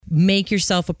make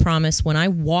yourself a promise. When I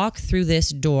walk through this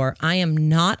door, I am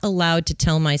not allowed to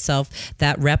tell myself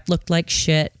that rep looked like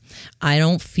shit. I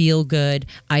don't feel good.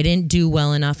 I didn't do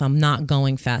well enough. I'm not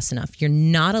going fast enough. You're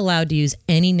not allowed to use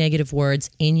any negative words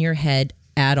in your head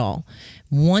at all.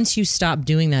 Once you stop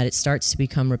doing that, it starts to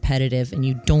become repetitive and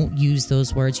you don't use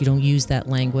those words. You don't use that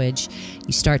language.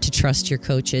 You start to trust your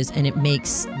coaches and it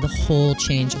makes the whole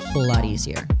change a whole lot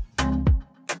easier.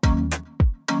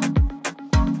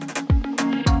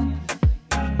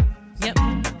 Yep.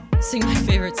 Sing my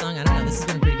favorite song. I don't know. This has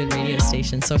been a pretty good radio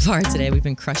station so far today. We've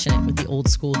been crushing it with the old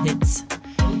school hits.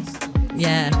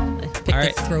 Yeah.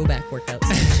 Pick the throwback workout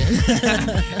section.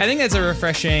 I think that's a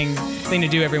refreshing thing to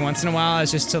do every once in a while,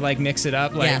 is just to like mix it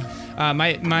up. Like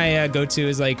my go-to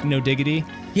is like No Diggity.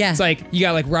 Yeah. It's like you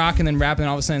got like rock and then rap and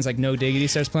all of a sudden it's like No Diggity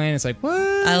starts playing. It's like, what?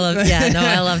 I love that.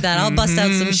 I'll bust out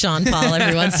some Sean Paul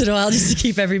every once in a while just to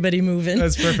keep everybody moving.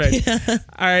 That's perfect. Yeah.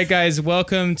 All right, guys,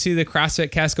 welcome to the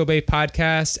CrossFit Casco Bay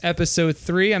podcast, episode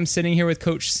 3. I'm sitting here with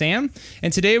Coach Sam,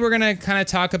 and today we're going to kind of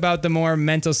talk about the more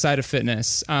mental side of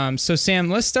fitness. So Sam,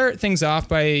 let's start things off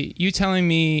by you telling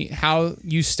me how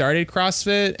you started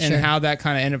CrossFit and how that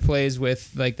kind of interplays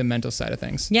with like the mental side of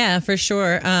things. Yeah, for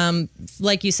sure.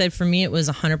 Like you said, for me, it was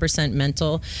 100%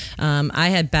 mental. I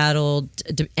had battled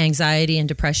anxiety and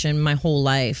depression my whole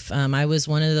life. I was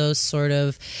one of those sort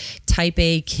of type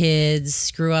A kids,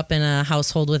 grew up in a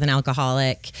household with an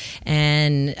alcoholic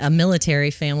and a military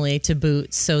family to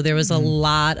boot. So there was a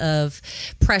lot of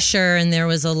pressure and there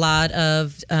was a lot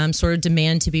of sort of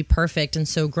demand to be perfect. And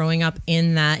so growing up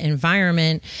in that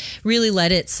environment really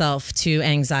led itself to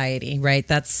anxiety, right?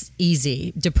 That's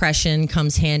easy. Depression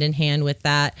comes hand in hand with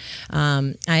that.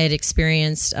 I had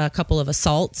experienced a couple of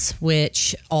assaults,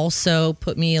 which also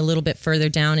put me a little bit further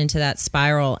down into that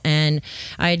spiral. And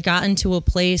I had gotten to a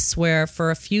place where for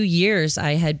a few years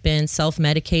I had been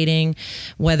self-medicating,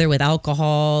 whether with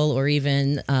alcohol or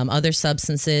even other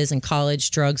substances, and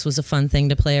college drugs was a fun thing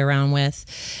to play around with.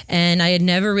 And I had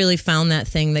never really found that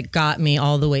thing that got me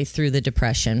all the way through the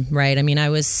depression, right? I mean, I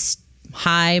was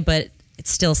high, but it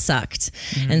still sucked.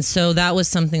 And so that was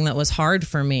something that was hard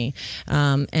for me.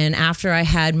 And after I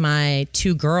had my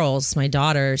 2 girls, my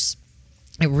daughters,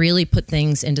 it really put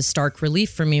things into stark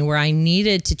relief for me where I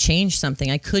needed to change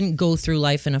something. I couldn't go through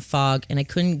life in a fog, and I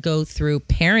couldn't go through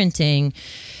parenting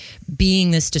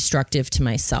being this destructive to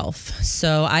myself.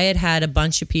 So I had a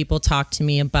bunch of people talk to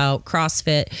me about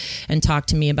CrossFit and talk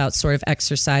to me about sort of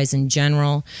exercise in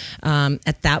general.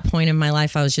 At that point in my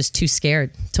life, I was just too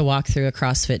scared to walk through a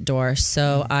CrossFit door.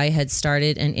 So I had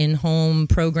started an in-home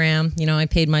program. You know, I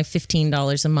paid my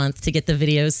 $15 a month to get the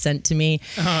videos sent to me.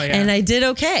 And I did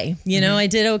okay. I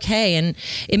did okay. And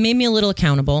it made me a little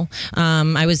accountable.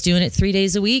 I was doing it 3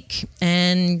 days a week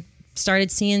and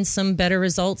started seeing some better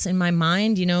results in my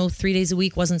mind. 3 days a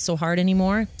week wasn't so hard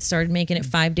anymore. Started making it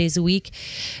 5 days a week.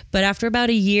 But after about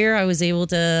a year, I was able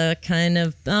to kind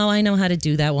of, I know how to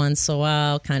do that one, so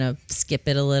I'll kind of skip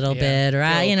it a little bit, or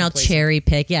I'll cherry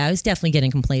pick. Yeah, I was definitely getting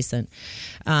complacent.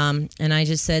 And I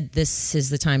just said, this is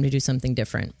the time to do something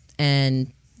different.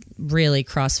 And really,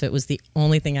 CrossFit was the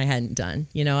only thing I hadn't done.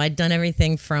 I'd done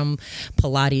everything from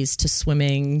Pilates to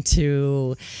swimming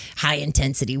to high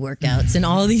intensity workouts and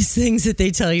all these things that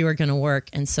they tell you are going to work.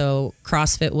 And so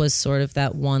CrossFit was sort of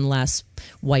that one last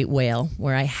white whale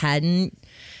where I hadn't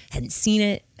seen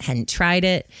it, hadn't tried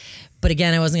it. But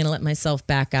again, I wasn't going to let myself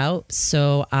back out.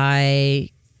 So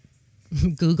I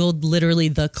Googled literally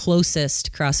the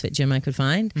closest CrossFit gym I could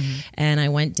find. And I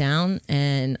went down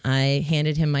and I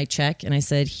handed him my check and I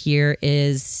said, here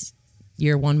is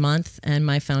your 1 month and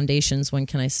my foundations. When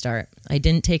can I start? I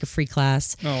didn't take a free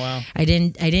class. Oh, wow. I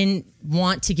didn't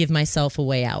want to give myself a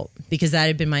way out because that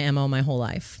had been my MO my whole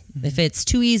life. If it's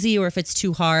too easy or if it's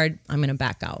too hard, I'm going to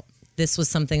back out. This was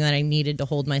something that I needed to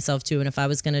hold myself to. And if I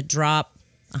was going to drop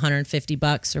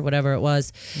 $150 or whatever it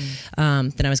was,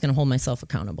 then I was going to hold myself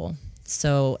accountable.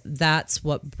 So that's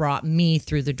what brought me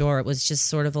through the door. It was just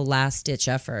sort of a last ditch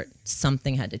effort.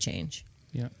 Something had to change.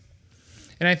 Yeah.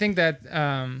 And I think that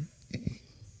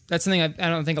that's something I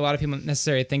don't think a lot of people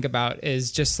necessarily think about, is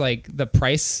just like the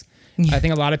price. I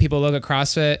think a lot of people look at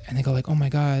CrossFit and they go like, oh my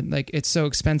God, like it's so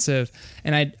expensive.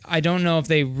 And I don't know if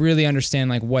they really understand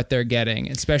like what they're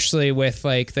getting, especially with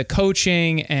like the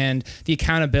coaching and the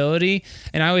accountability.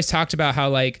 And I always talked about how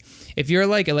like, if your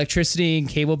like electricity and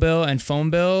cable bill and phone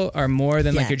bill are more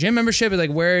than like your gym membership, is like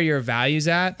where are your values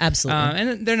at? Absolutely.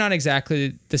 And they're not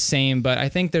exactly the same, but I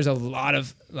think there's a lot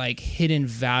of like hidden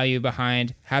value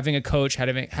behind having a coach,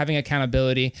 having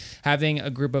accountability, having a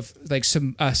group of like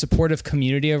some supportive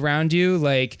community around you.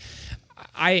 Like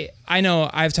I know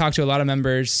I've talked to a lot of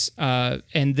members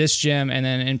in this gym and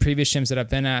then in previous gyms that I've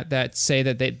been at that say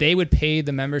that they would pay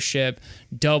the membership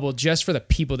double just for the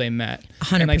people they met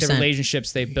 100%. and like the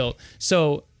relationships they built.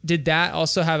 So did that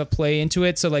also have a play into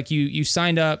it? So like you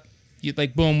signed up, you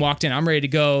like boom, walked in, I'm ready to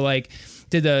go. Like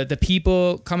did the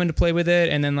people come into play with it?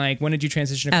 And then like when did you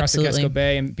transition across the Casco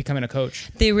Bay and becoming a coach?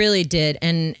 They really did.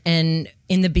 And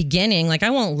in the beginning, like I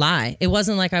won't lie, it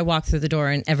wasn't like I walked through the door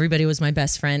and everybody was my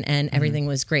best friend and everything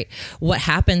was great. What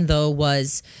happened though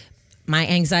was my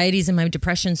anxieties and my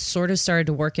depression sort of started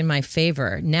to work in my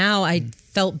favor. Now I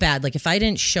felt bad. Like if I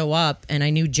didn't show up and I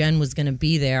knew Jen was going to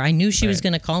be there, I knew she was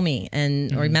going to call me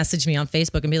and or message me on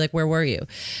Facebook and be like, where were you?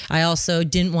 I also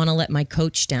didn't want to let my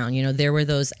coach down. You know, there were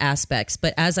those aspects.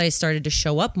 But as I started to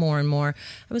show up more and more,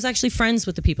 I was actually friends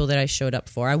with the people that I showed up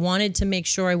for. I wanted to make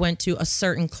sure I went to a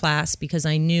certain class because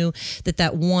I knew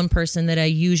that one person that I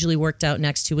usually worked out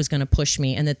next to was going to push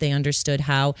me and that they understood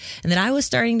how, and that I was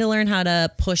starting to learn how to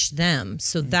push them.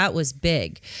 So that was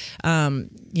big.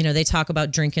 You know, they talk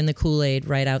about drinking the Kool-Aid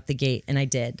right out the gate, and I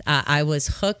did. I was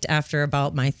hooked after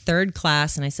about my third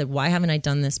class, and I said, why haven't I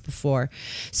done this before?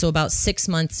 So about 6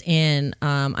 months in,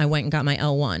 I went and got my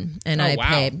L1, and I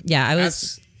paid. Yeah, I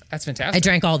was... That's fantastic. I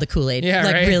drank all the Kool-Aid,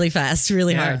 really fast,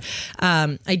 really hard.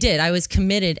 I did. I was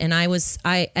committed, and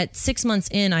at 6 months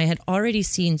in, I had already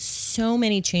seen so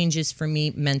many changes for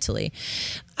me mentally.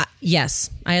 Yes,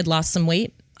 I had lost some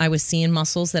weight. I was seeing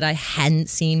muscles that I hadn't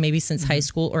seen maybe since high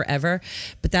school or ever,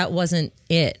 but that wasn't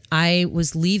it. I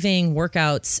was leaving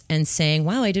workouts and saying,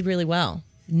 wow, I did really well.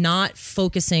 Not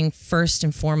focusing first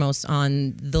and foremost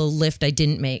on the lift I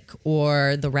didn't make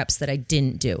or the reps that I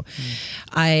didn't do.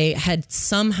 I had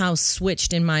somehow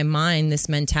switched in my mind this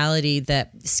mentality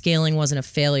that scaling wasn't a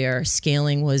failure.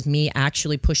 Scaling was me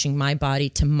actually pushing my body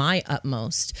to my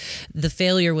utmost. The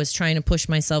failure was trying to push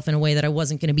myself in a way that I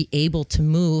wasn't going to be able to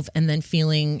move and then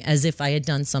feeling as if I had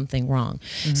done something wrong.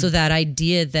 So that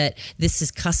idea that this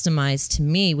is customized to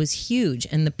me was huge.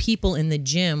 And the people in the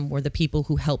gym were the people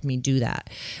who helped me do that.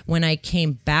 When I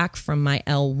came back from my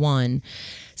L1,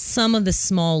 some of the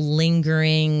small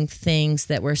lingering things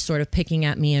that were sort of picking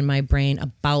at me in my brain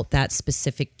about that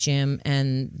specific gym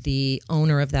and the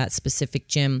owner of that specific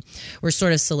gym were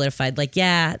sort of solidified. Like,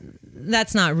 yeah,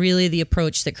 that's not really the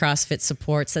approach that CrossFit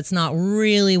supports. That's not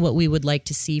really what we would like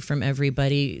to see from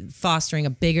everybody. Fostering a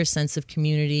bigger sense of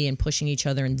community and pushing each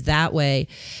other in that way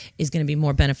is going to be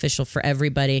more beneficial for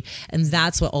everybody. And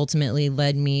that's what ultimately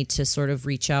led me to sort of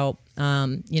reach out.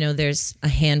 You know, there's a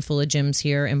handful of gyms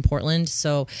here in Portland.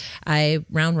 So I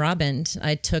round robined.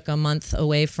 I took a month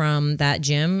away from that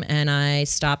gym and I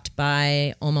stopped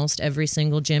by almost every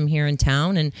single gym here in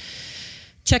town and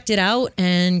checked it out.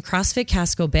 And CrossFit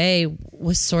Casco Bay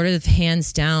was sort of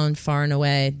hands down, far and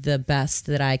away, the best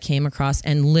that I came across.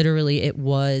 And literally it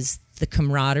was the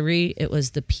camaraderie, it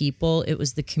was the people, it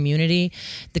was the community.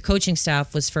 The coaching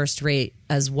staff was first rate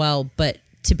as well. But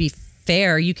to be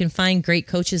fair, you can find great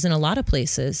coaches in a lot of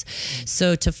places.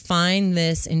 So to find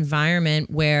this environment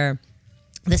where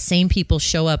the same people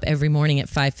show up every morning at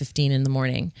 5:15 in the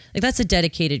morning, like that's a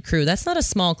dedicated crew. That's not a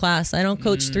small class. I don't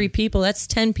coach 3 people. That's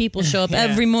 10 people show up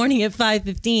every morning at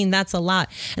 5:15. That's a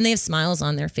lot. And they have smiles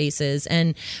on their faces.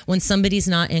 And when somebody's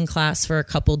not in class for a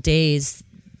couple days,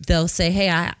 they'll say,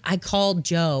 hey, I called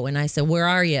Joe and I said, where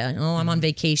are you? Oh, I'm on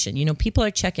vacation. You know, people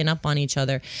are checking up on each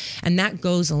other. And that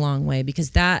goes a long way because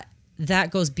that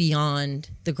goes beyond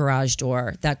the garage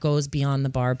door. That goes beyond the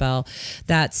barbell.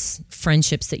 That's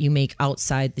friendships that you make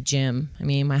outside the gym. I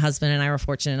mean, my husband and I were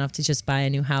fortunate enough to just buy a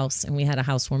new house and we had a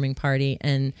housewarming party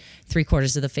and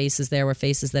 3/4 of the faces there were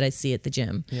faces that I see at the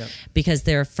gym because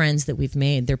they're friends that we've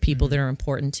made. They're people that are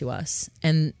important to us.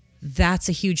 And that's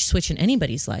a huge switch in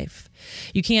anybody's life.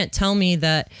 You can't tell me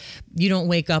that you don't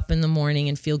wake up in the morning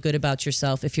and feel good about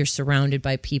yourself if you're surrounded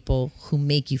by people who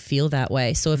make you feel that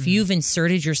way. So if you've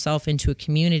inserted yourself into a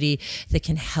community that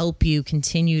can help you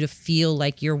continue to feel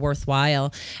like you're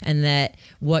worthwhile and that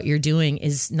what you're doing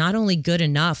is not only good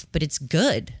enough, but it's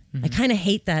good. I kind of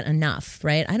hate that enough,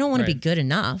 right? I don't want to be good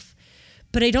enough.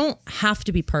 But I don't have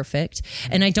to be perfect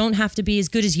and I don't have to be as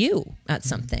good as you at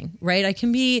something, right? I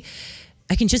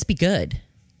can just be good.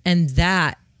 And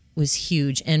that was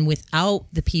huge. And without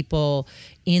the people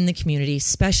in the community,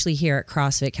 especially here at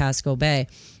CrossFit Casco Bay,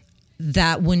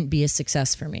 that wouldn't be a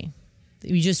success for me.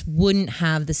 You just wouldn't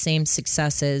have the same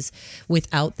successes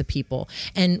without the people.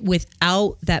 And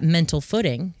without that mental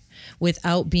footing,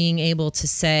 without being able to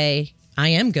say, I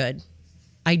am good.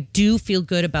 I do feel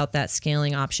good about that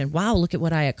scaling option. Wow, look at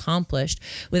what I accomplished.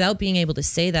 Without being able to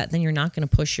say that, then you're not going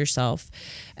to push yourself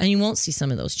and you won't see some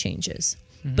of those changes.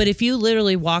 But if you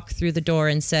literally walk through the door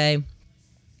and say,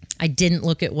 I didn't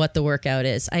look at what the workout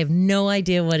is. I have no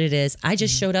idea what it is. I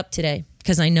just showed up today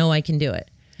because I know I can do it.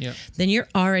 Yeah. Then you're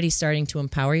already starting to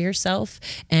empower yourself.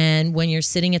 And when you're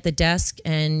sitting at the desk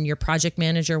and your project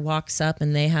manager walks up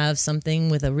and they have something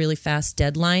with a really fast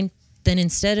deadline, then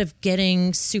instead of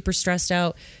getting super stressed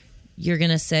out, you're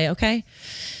going to say, okay,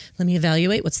 let me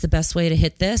evaluate what's the best way to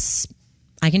hit this.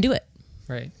 I can do it.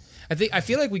 Right. I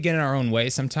feel like we get in our own way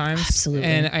sometimes. Absolutely.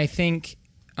 And I think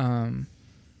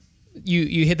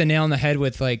you hit the nail on the head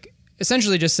with like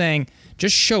essentially just saying,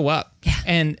 just show up. Yeah.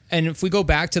 And if we go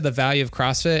back to the value of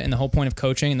CrossFit and the whole point of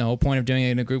coaching and the whole point of doing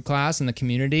it in a group class and the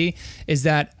community is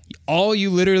that all you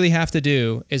literally have to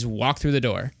do is walk through the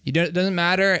door. It doesn't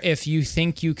matter if you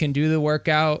think you can do the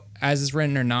workout as is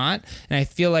written or not. And I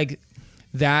feel like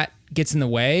that gets in the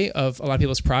way of a lot of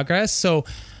people's progress. So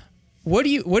what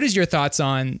is your thoughts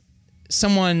on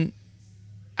someone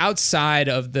outside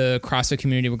of the CrossFit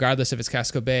community, regardless if it's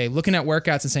Casco Bay, looking at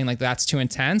workouts and saying like, that's too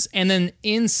intense. And then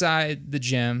inside the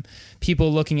gym,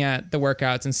 people looking at the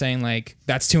workouts and saying like,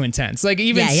 that's too intense. Like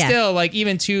even still, like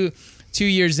even two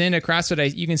years into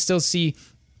CrossFit, you can still see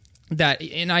that.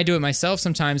 And I do it myself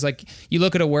sometimes. Like you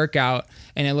look at a workout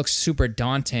and it looks super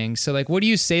daunting. So like, what do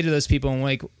you say to those people? And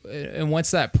like, and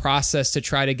what's that process to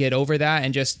try to get over that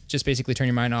and just basically turn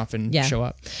your mind off and show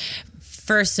up?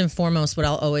 First and foremost, what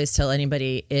I'll always tell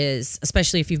anybody is,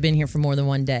 especially if you've been here for more than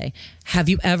one day, have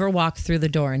you ever walked through the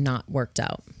door and not worked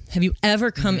out? Have you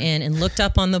ever come in and looked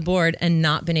up on the board and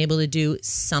not been able to do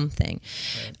something?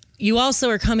 Right. You also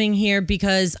are coming here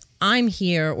because I'm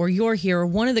here or you're here or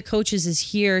one of the coaches is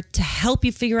here to help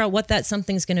you figure out what that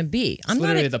something's going to be. That's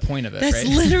literally the point of it, that's right?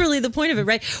 That's literally the point of it,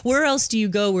 right? Where else do you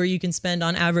go where you can spend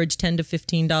on average $10 to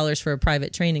 $15 for a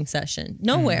private training session?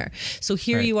 Nowhere. So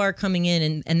here you are coming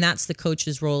in and that's the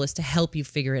coach's role is to help you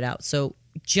figure it out. So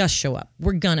just show up.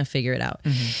 We're going to figure it out.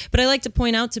 But I like to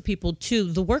point out to people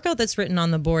too, the workout that's written on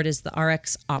the board is the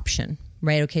RX option.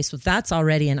 Right. Okay. So that's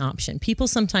already an option. People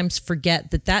sometimes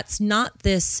forget that that's not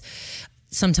this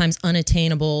sometimes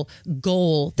unattainable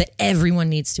goal that everyone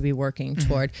needs to be working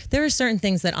toward. There are certain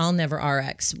things that I'll never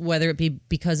RX, whether it be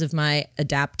because of my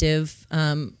adaptive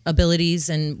abilities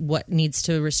and what needs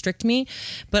to restrict me,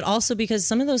 but also because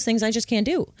some of those things I just can't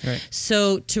do. Right.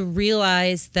 So to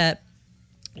realize that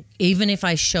even if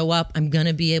I show up, I'm going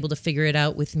to be able to figure it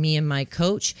out with me and my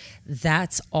coach.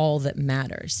 That's all that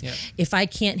matters. Yeah. If I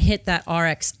can't hit that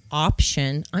RX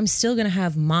option, I'm still going to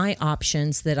have my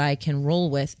options that I can roll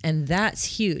with. And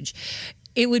that's huge.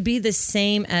 It would be the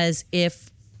same as if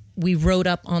we wrote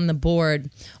up on the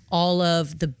board all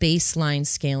of the baseline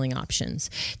scaling options.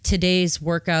 Today's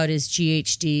workout is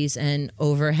GHDs and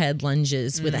overhead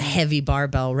lunges with a heavy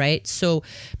barbell, right? So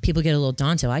people get a little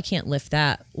daunted. I can't lift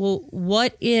that. Well,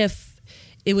 what if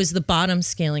it was the bottom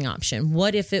scaling option?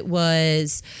 What if it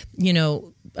was,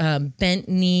 bent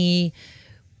knee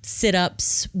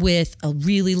sit-ups with a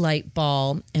really light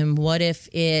ball? And what if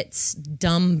it's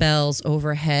dumbbells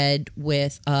overhead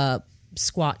with a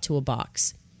squat to a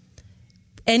box?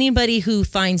 Anybody who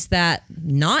finds that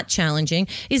not challenging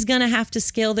is going to have to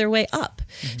scale their way up.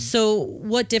 So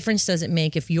what difference does it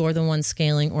make if you're the one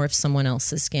scaling or if someone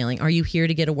else is scaling? Are you here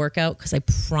to get a workout? Because I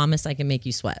promise I can make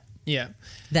you sweat. Yeah.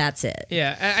 That's it.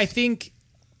 Yeah. I think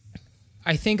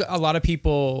a lot of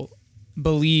people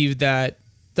believe that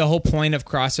the whole point of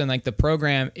CrossFit and like the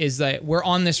program is that we're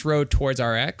on this road towards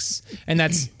RX, and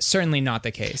that's certainly not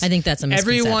the case. I think that's a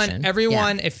misconception.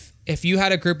 Everyone, if you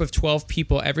had a group of 12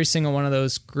 people, every single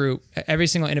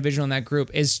individual in that group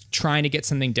is trying to get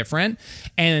something different,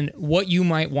 and what you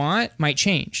might want might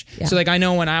change. Yeah. So like I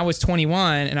know when I was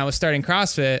 21 and I was starting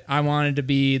CrossFit, I wanted to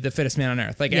be the fittest man on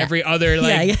earth. Like every other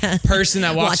person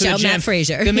that walks through the gym. Matt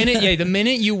Frazier. The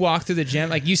minute you walk through the gym,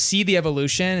 like you see the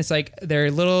evolution. It's like they're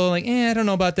a little like, I don't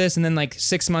know about this, and then like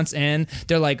 6 months in,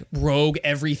 they're like rogue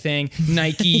everything,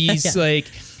 Nikes, like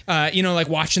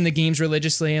watching the games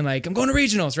religiously and like, I'm going to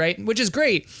regionals, right? Which is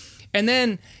great. And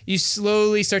then you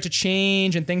slowly start to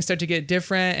change and things start to get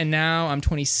different. And now I'm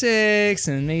 26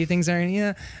 and maybe things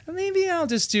aren't, maybe I'll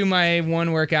just do my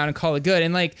one workout and call it good.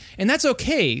 And that's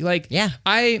okay.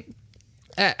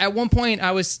 At one point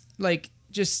I was like,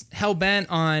 just hell bent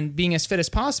on being as fit as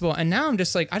possible. And now I'm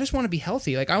just like, I just want to be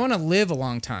healthy. Like I want to live a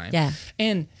long time. Yeah.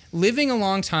 And living a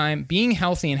long time, being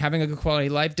healthy and having a good quality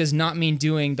life does not mean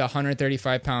doing the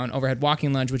 135-pound overhead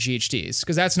walking lunge with GHDs,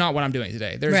 because that's not what I'm doing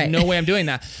today. There's no way I'm doing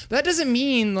that. But that doesn't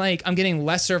mean like I'm getting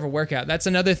lesser of a workout. That's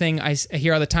another thing I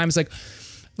hear all the time. It's like,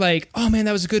 like, oh man,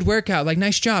 that was a good workout. Like,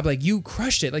 nice job. Like, you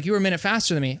crushed it. Like, you were a minute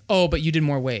faster than me. Oh, but you did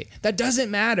more weight. That doesn't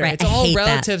matter. Right. It's all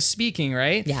relative speaking,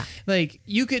 right? Yeah. Like,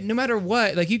 you could, no matter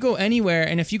what, like, you go anywhere,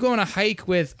 and if you go on a hike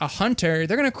with a hunter,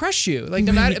 they're gonna crush you. Like,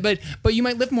 no matter, but you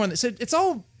might lift more. So it's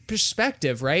all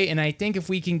perspective, right? And I think if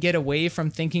we can get away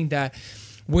from thinking that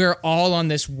we're all on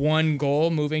this one goal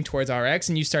moving towards RX,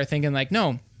 and you start thinking like,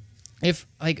 no, if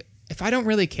I don't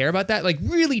really care about that, like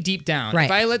really deep down, right.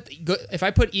 if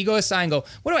I put ego aside and go,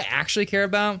 what do I actually care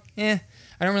about? I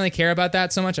don't really care about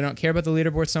that so much. I don't care about the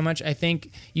leaderboard so much. I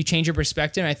think you change your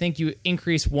perspective. I think you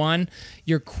increase, one,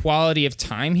 your quality of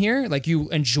time here. Like, you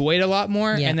enjoy it a lot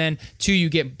more. Yeah. And then 2, you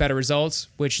get better results,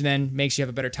 which then makes you have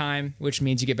a better time, which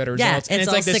means you get better results. Yeah, and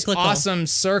it's like this cyclical. Awesome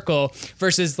circle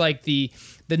versus like the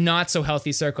not so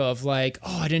healthy circle of like,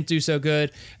 oh, I didn't do so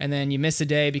good, and then you miss a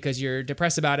day because you're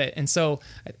depressed about it. And so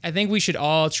I think we should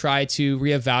all try to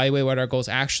reevaluate what our goals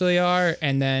actually are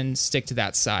and then stick to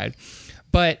that side.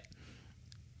 But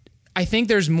I think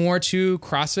there's more to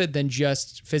CrossFit than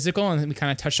just physical, and we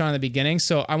kind of touched on in the beginning.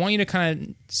 So I want you to kind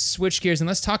of switch gears and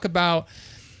let's talk about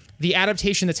the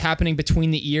adaptation that's happening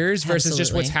between the ears versus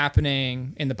just what's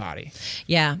happening in the body.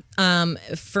 Yeah.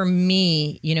 For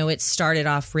me, it started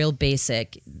off real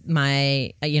basic.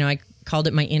 I called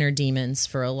it my inner demons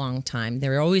for a long time. There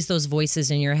were always those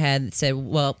voices in your head that said,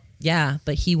 well, yeah,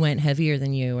 but he went heavier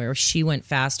than you, or she went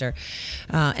faster.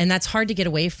 And that's hard to get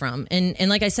away from. And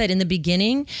like I said, in the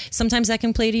beginning, sometimes that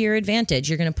can play to your advantage.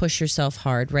 You're going to push yourself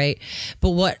hard, right?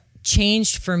 But what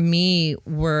changed for me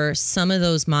were some of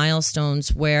those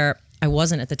milestones where I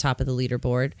wasn't at the top of the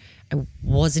leaderboard. I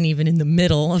wasn't even in the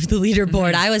middle of the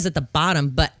leaderboard. I was at the bottom,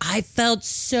 but I felt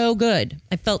so good.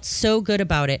 I felt so good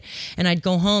about it. And I'd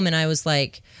go home and I was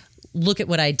like, look at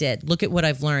what I did. Look at what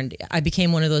I've learned. I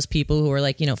became one of those people who were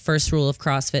like, first rule of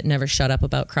CrossFit, never shut up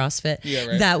about CrossFit. Yeah,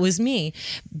 right. That was me,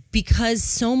 because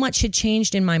so much had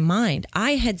changed in my mind.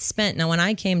 Now when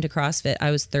I came to CrossFit,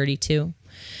 I was 32.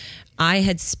 I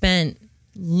had spent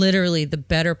literally the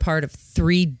better part of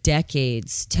 3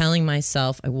 decades telling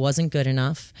myself I wasn't good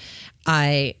enough.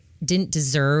 I didn't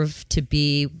deserve to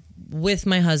be with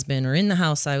my husband or in the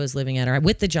house I was living at or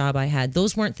with the job I had.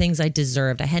 Those weren't things I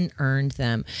deserved. I hadn't earned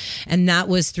them. And that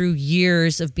was through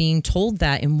years of being told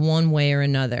that in one way or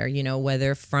another,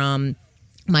 whether from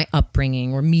my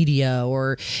upbringing or media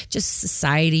or just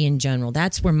society in general.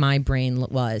 That's where my brain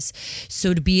was.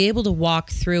 So to be able to walk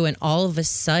through and all of a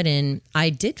sudden I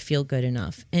did feel good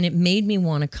enough, and it made me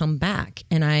want to come back.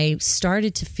 And I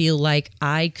started to feel like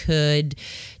I could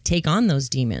take on those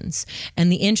demons.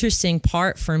 And the interesting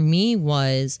part for me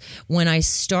was when I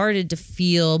started to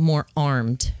feel more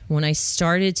armed, when I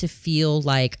started to feel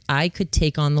like I could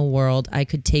take on the world, I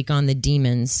could take on the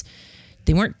demons,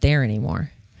 they weren't there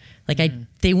anymore.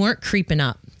 They weren't creeping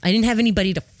up. I didn't have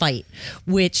anybody to fight,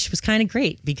 which was kind of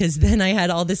great because then I had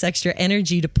all this extra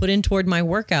energy to put in toward my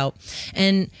workout.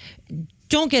 And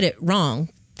don't get it wrong,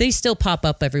 they still pop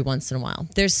up every once in a while.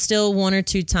 There's still 1 or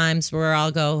 2 times where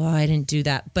I'll go, oh, I didn't do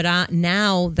that. But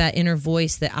now that inner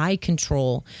voice that I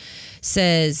control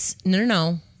says,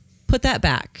 no, put that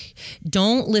back.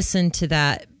 Don't listen to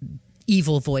that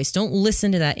evil voice. Don't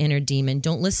listen to that inner demon.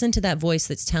 Don't listen to that voice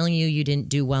that's telling you you didn't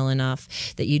do well enough,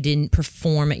 that you didn't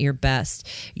perform at your best.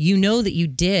 You know that you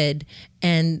did,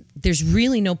 and there's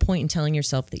really no point in telling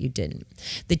yourself that you didn't.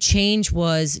 The change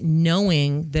was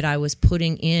knowing that I was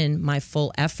putting in my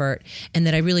full effort and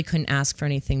that I really couldn't ask for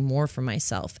anything more for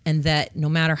myself, and that no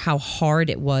matter how hard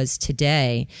it was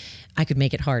today, I could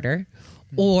make it harder,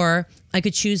 or I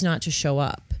could choose not to show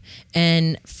up.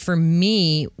 And for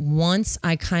me, once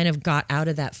I kind of got out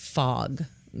of that fog,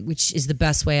 which is the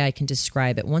best way I can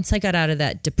describe it, once I got out of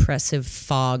that depressive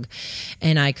fog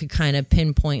and I could kind of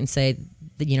pinpoint and say,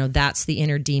 that's the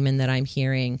inner demon that I'm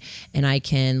hearing, and I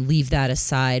can leave that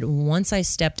aside. Once I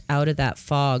stepped out of that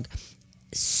fog,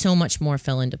 so much more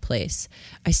fell into place.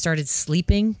 I started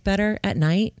sleeping better at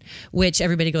night, which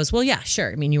everybody goes, well, yeah,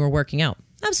 sure. I mean, you were working out.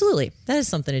 Absolutely. That has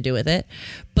something to do with it.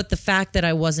 But the fact that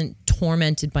I wasn't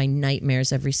tormented by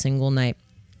nightmares every single night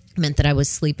meant that I was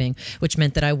sleeping, which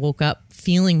meant that I woke up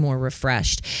feeling more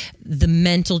refreshed. The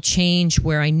mental change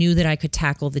where I knew that I could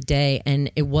tackle the day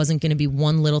and it wasn't going to be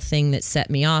one little thing that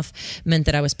set me off meant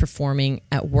that I was performing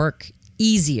at work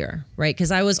easier, right?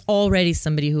 Because I was already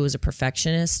somebody who was a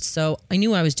perfectionist, so I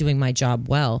knew I was doing my job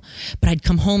well, but I'd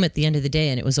come home at the end of the day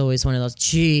and it was always one of those,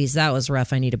 geez, that was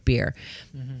rough, I need a beer.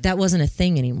 Mm-hmm. That wasn't a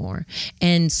thing anymore.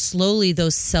 And slowly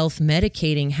those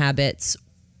self-medicating habits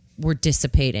were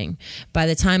dissipating. By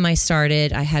the time I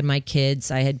started, I had my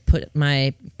kids, I had put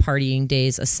my partying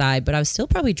days aside, but I was still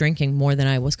probably drinking more than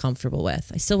I was comfortable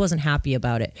with. I still wasn't happy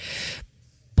about it.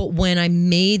 But when I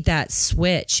made that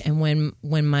switch, and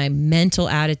when my mental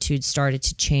attitude started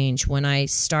to change, when I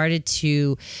started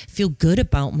to feel good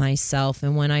about myself,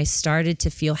 and when I started to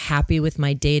feel happy with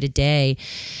my day to day,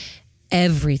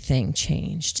 everything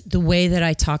changed. The way that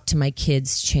I talked to my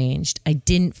kids changed. I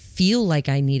didn't feel like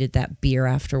I needed that beer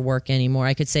after work anymore.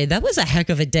 I could say, that was a heck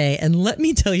of a day, and let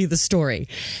me tell you the story.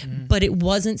 But it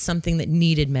wasn't something that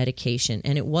needed medication.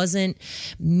 And it wasn't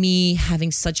me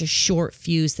having such a short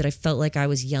fuse that I felt like I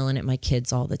was yelling at my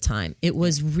kids all the time. It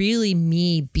was really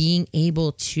me being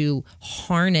able to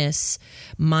harness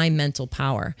my mental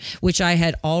power, which I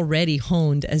had already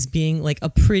honed as being like a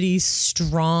pretty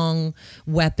strong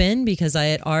weapon, because I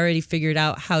had already figured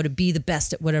out how to be the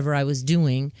best at whatever I was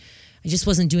doing. I just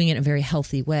wasn't doing it in a very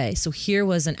healthy way. So here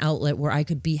was an outlet where I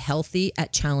could be healthy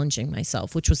at challenging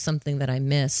myself, which was something that I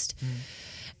missed.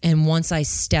 And once I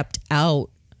stepped out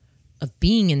of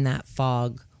being in that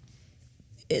fog,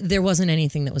 there wasn't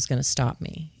anything that was going to stop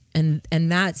me. And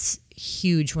that's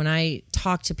huge. When I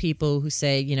talk to people who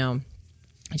say, you know,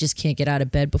 I just can't get out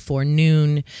of bed before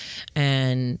noon,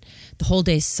 and the whole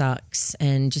day sucks,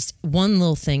 and just one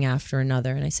little thing after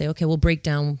another. And I say, okay, we'll break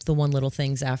down the one little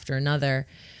things after another.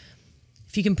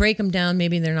 If you can break them down,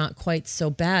 maybe they're not quite so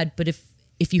bad. But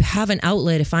if you have an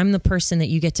outlet, if I'm the person that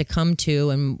you get to come to,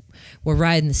 and we're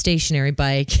riding the stationary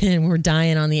bike and we're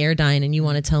dying on the Airdyne, and you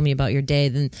want to tell me about your day,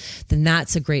 then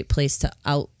that's a great place to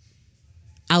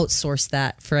outsource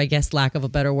that, for, I guess, lack of a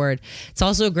better word. It's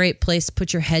also a great place to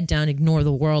put your head down, ignore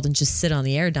the world, and just sit on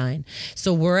the Airdyne.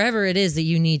 So wherever it is that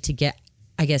you need to get,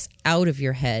 I guess, out of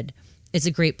your head, it's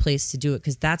a great place to do it,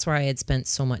 because that's where I had spent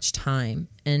so much time.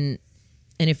 And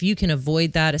if you can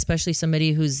avoid that, especially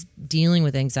somebody who's dealing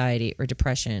with anxiety or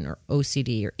depression or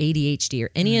OCD or ADHD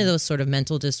or any of those sort of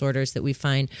mental disorders that we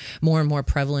find more and more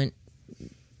prevalent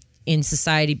in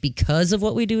society because of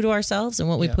what we do to ourselves and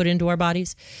what we put into our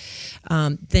bodies,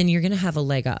 then you're going to have a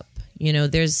leg up. You know,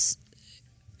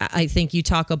 I think you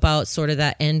talk about sort of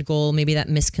that end goal, maybe that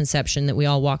misconception that we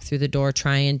all walk through the door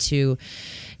trying to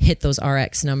hit those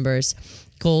RX numbers.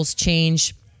 Goals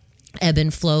change, ebb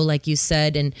and flow, like you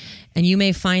said. And you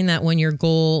may find that when your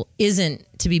goal isn't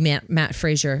to be Matt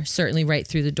Fraser, certainly right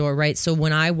through the door, right? So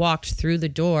when I walked through the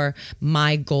door,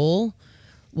 my goal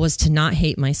was to not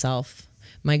hate myself.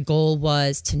 My goal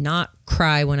was to not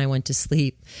cry when I went to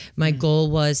sleep. My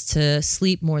goal was to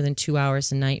sleep more than 2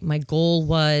 hours a night. My goal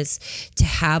was to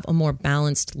have a more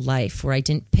balanced life where I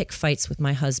didn't pick fights with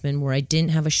my husband, where I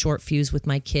didn't have a short fuse with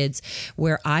my kids,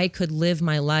 where I could live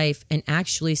my life and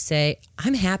actually say,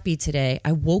 I'm happy today.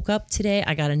 I woke up today.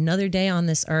 I got another day on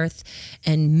this earth,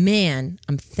 and man,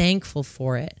 I'm thankful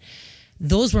for it.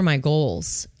 Those were my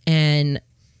goals. And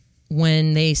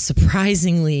when they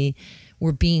surprisingly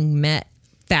were being met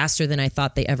faster than I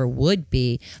thought they ever would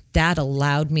be, that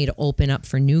allowed me to open up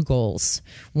for new goals.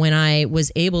 When I was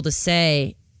able to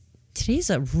say, today's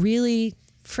a really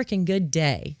freaking good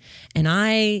day, and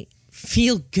I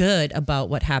feel good about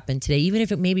what happened today, even if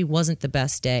it maybe wasn't the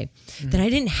best day, that I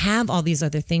didn't have all these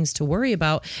other things to worry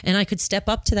about, and I could step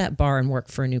up to that bar and work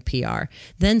for a new PR.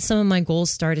 Then some of my goals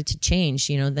started to change.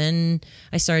 You know, then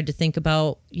I started to think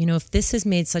about, you know, if this has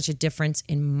made such a difference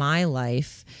in my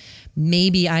life,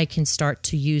 maybe I can start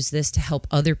to use this to help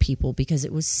other people, because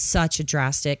it was such a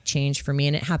drastic change for me,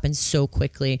 and it happened so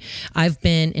quickly. I've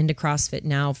been into CrossFit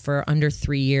now for under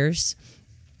 3 years,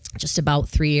 just about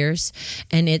 3 years,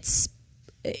 and it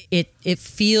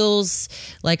feels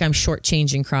like I'm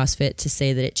shortchanging CrossFit to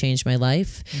say that it changed my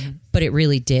life, but it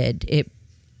really did.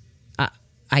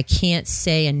 I can't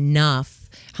say enough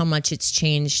how much it's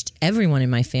changed everyone in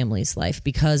my family's life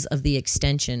because of the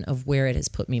extension of where it has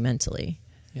put me mentally.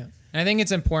 And I think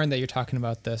it's important that you're talking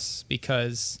about this,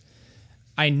 because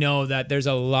I know that there's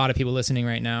a lot of people listening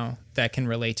right now that can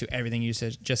relate to everything you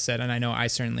just said, and I know I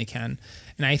certainly can.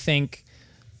 And I think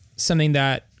something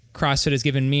that CrossFit has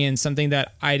given me, and something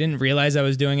that I didn't realize I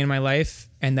was doing in my life,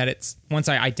 and that it's, once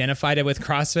I identified it with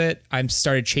CrossFit, I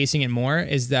started chasing it more,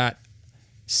 is that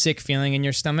sick feeling in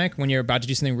your stomach when you're about to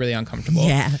do something really uncomfortable.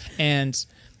 Yeah. And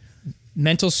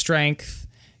mental strength,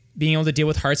 being able to deal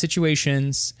with hard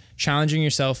situations, challenging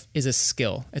yourself is a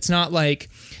skill. It's not like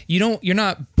you're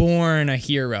not born a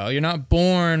hero. You're not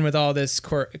born with all this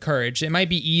courage. It might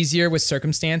be easier with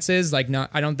circumstances. I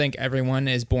don't think everyone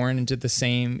is born into the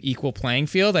same equal playing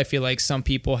field. I feel like some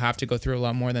people have to go through a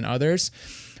lot more than others,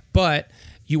 but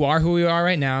you are who you are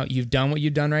right now. You've done what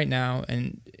you've done right now.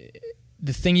 And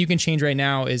the thing you can change right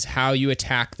now is how you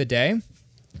attack the day.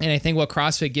 And I think what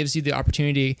CrossFit gives you the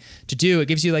opportunity to do, it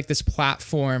gives you like this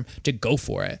platform to go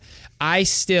for it. I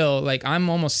still, I'm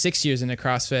almost 6 years into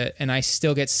CrossFit, and I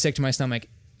still get sick to my stomach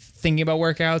thinking about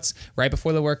workouts right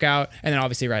before the workout, and then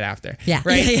obviously right after. Yeah.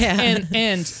 Right. Yeah.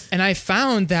 And I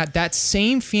found that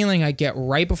same feeling I get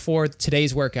right before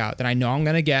today's workout that I know I'm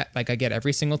gonna get, like I get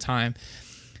every single time.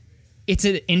 It's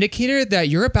an indicator that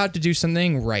you're about to do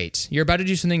something right. You're about to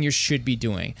do something you should be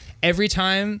doing. Every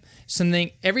time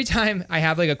I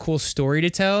have like a cool story to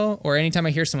tell, or anytime I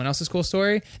hear someone else's cool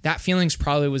story, that feeling's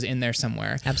probably was in there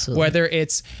somewhere. Absolutely. Whether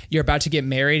it's you're about to get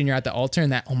married and you're at the altar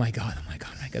and that, oh my God,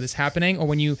 this is happening. Or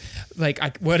when you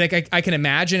what I can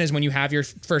imagine is when you have your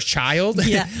first child,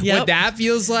 yeah, yep. what that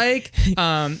feels like.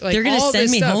 Like they're going to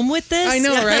send me home with this. I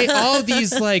know, right? All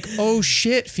these like, oh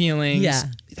shit feelings. Yeah.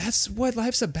 That's what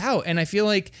life's about. And I feel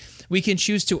like we can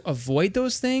choose to avoid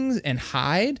those things and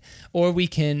hide, or we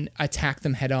can attack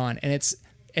them head on. And it's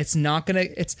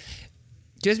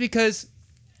just because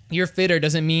you're fitter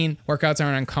doesn't mean workouts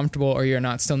aren't uncomfortable or you're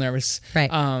not still nervous.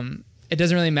 Right. It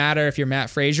doesn't really matter if you're Matt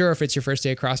Frazier or if it's your first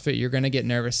day of CrossFit, you're going to get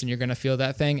nervous and you're going to feel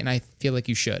that thing. And I feel like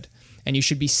you should. And you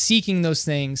should be seeking those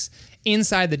things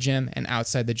inside the gym and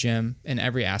outside the gym in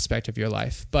every aspect of your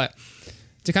life. But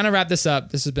to kind of wrap this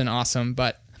up, this has been awesome.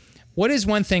 But what is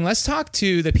one thing? Let's talk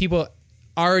to the people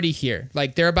already here.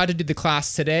 Like they're about to do the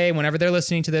class today. Whenever they're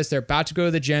listening to this, they're about to go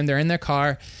to the gym. They're in their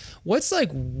car. What's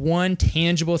like one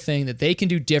tangible thing that they can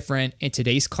do different in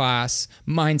today's class,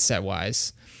 mindset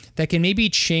wise, that can maybe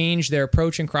change their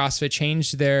approach in CrossFit,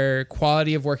 change their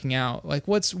quality of working out? Like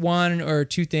what's one or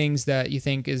two things that you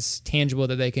think is tangible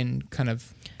that they can kind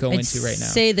of go into right now?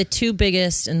 I'd say the two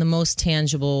biggest and the most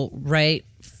tangible, right,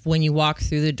 when you walk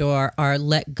through the door are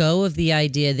let go of the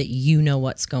idea that you know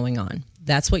what's going on.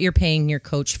 That's what you're paying your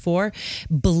coach for.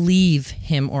 Believe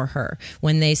him or her.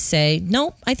 When they say,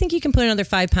 nope, I think you can put another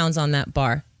 5 pounds on that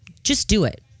bar. Just do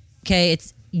it. Okay.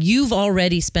 You've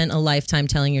already spent a lifetime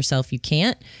telling yourself you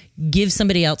can't. Give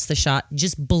somebody else the shot.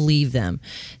 Just believe them.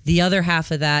 The other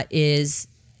half of that is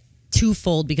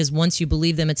twofold, because once you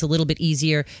believe them, it's a little bit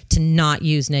easier to not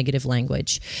use negative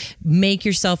language. Make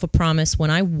yourself a promise.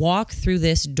 When I walk through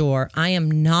this door, I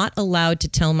am not allowed to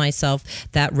tell myself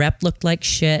that rep looked like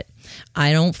shit.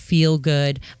 I don't feel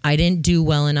good. I didn't do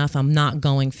well enough. I'm not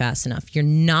going fast enough. You're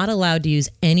not allowed to use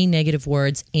any negative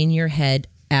words in your head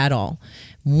at all.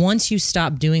 Once you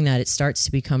stop doing that, it starts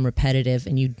to become repetitive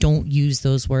and you don't use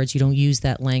those words. You don't use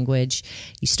that language.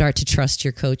 You start to trust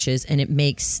your coaches and it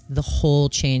makes the whole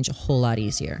change a whole lot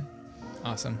easier.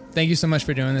 Awesome. Thank you so much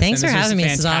for doing this. Thanks for having me.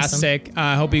 Fantastic. This is awesome.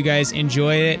 I hope you guys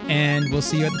enjoy it and we'll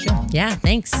see you at the gym. Yeah,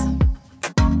 thanks.